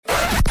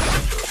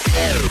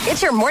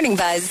It's your Morning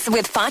Buzz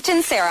with Foch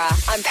and Sarah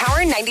on Power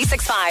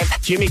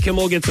 96.5. Jimmy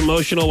Kimmel gets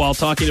emotional while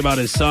talking about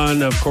his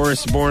son, of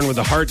course, born with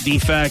a heart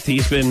defect.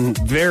 He's been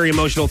very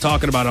emotional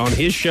talking about it on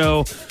his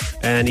show,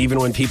 and even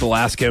when people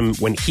ask him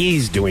when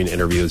he's doing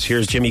interviews.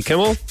 Here's Jimmy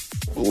Kimmel.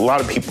 A lot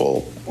of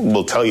people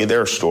will tell you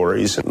their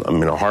stories. I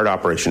mean, a heart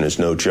operation is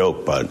no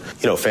joke, but,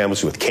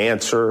 families with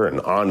cancer and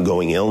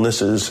ongoing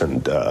illnesses,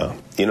 and,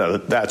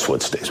 that's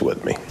what stays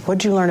with me. What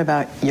did you learn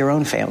about your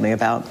own family,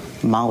 about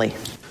Molly?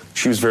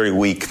 She was very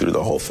weak through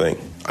the whole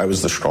thing. I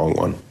was the strong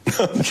one.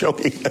 I'm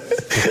joking.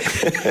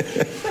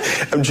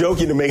 I'm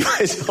joking to make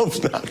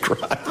myself not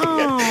cry.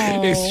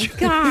 Oh,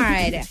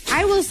 God.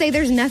 I will say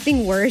there's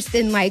nothing worse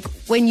than,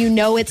 when you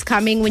know it's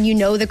coming, when you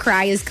know the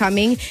cry is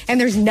coming, and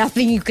there's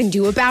nothing you can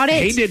do about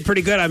it. He did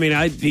pretty good. I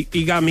mean,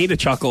 he got me to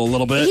chuckle a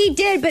little bit. He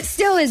did, but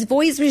still his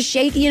voice was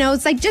shaky.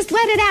 It's like, just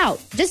let it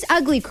out. Just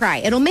ugly cry.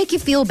 It'll make you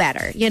feel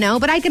better,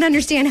 But I can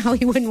understand how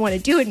he wouldn't want to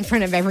do it in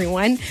front of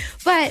everyone.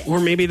 But or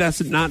maybe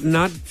that's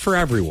not for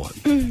everyone.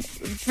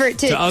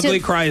 To ugly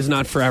cry is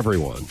not for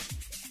everyone.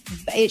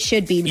 It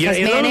should be because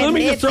let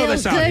me it just throw feels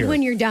this out good here.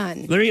 when you're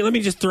done. Let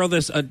me just throw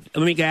this. Let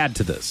me add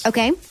to this.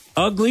 Okay.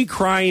 Ugly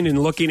crying and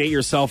looking at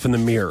yourself in the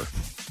mirror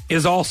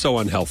is also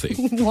unhealthy.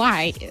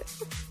 Why?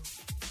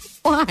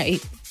 Why?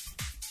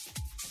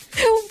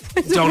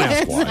 Don't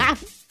ask why.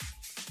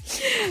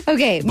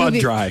 Okay. Bud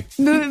dry.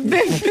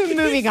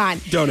 Moving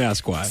on. Don't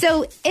ask why.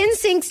 So,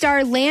 NSYNC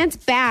star Lance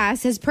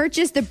Bass has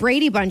purchased the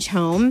Brady Bunch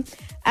home.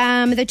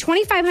 The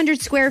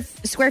 2,500 square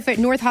foot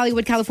North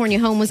Hollywood, California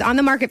home was on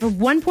the market for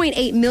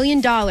 $1.8 million.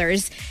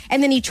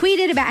 And then he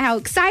tweeted about how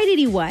excited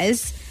he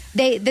was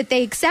that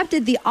they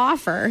accepted the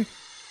offer.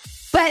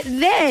 But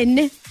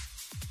then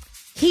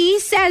he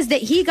says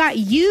that he got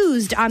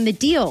used on the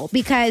deal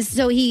because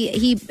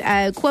he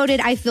quoted,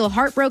 "I feel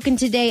heartbroken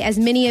today. As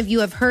many of you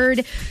have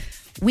heard,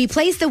 we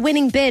placed the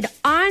winning bid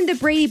on the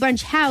Brady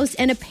Bunch house,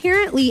 and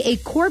apparently a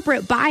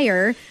corporate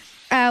buyer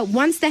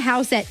wants the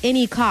house at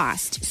any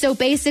cost." So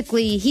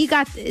basically,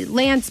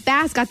 Lance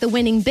Bass got the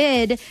winning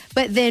bid,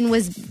 but then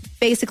was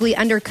basically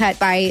undercut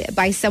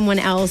by someone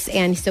else,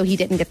 and so he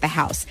didn't get the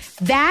house.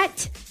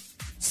 That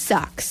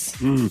sucks.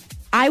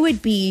 I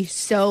would be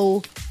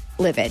so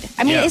livid.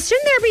 I mean,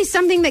 shouldn't there be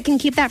something that can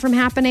keep that from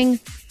happening?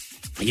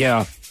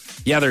 Yeah.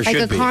 Yeah, there should be.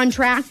 Like a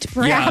contract,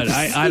 perhaps?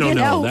 Yeah, I don't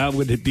know. That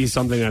would be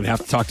something I'd have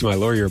to talk to my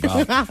lawyer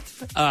about.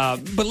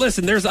 But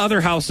listen, there's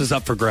other houses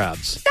up for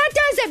grabs. That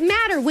doesn't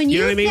matter. When you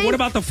know what I mean? What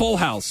about the Full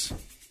House?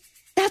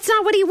 That's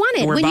not what he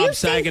wanted. Where when Bob you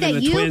Saget think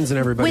and the twins and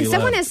everybody when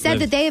someone has said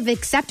that they have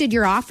accepted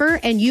your offer,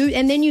 and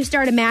then you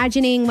start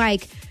imagining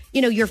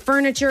your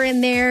furniture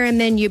in there, and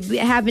then you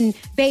having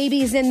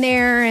babies in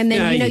there, and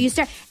then you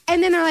start,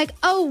 and then they're like,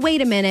 oh,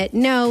 wait a minute,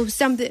 no,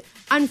 something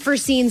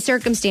unforeseen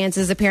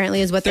circumstances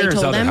apparently is what they told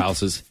There's them. other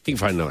houses. You can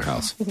find another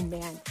house. Oh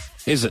man,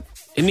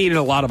 it needed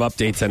a lot of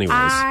updates anyways.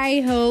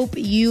 I hope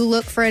you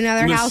look for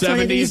another house one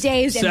of these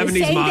days, and the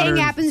same thing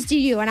happens to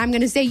you. And I'm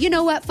going to say, you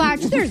know what,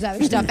 Fox? There's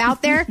other stuff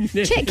out there.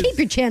 Keep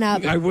your chin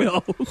up. I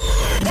will.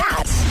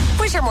 That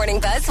was your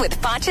Morning Buzz with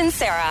Foch and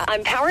Sarah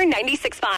on Power 96.5.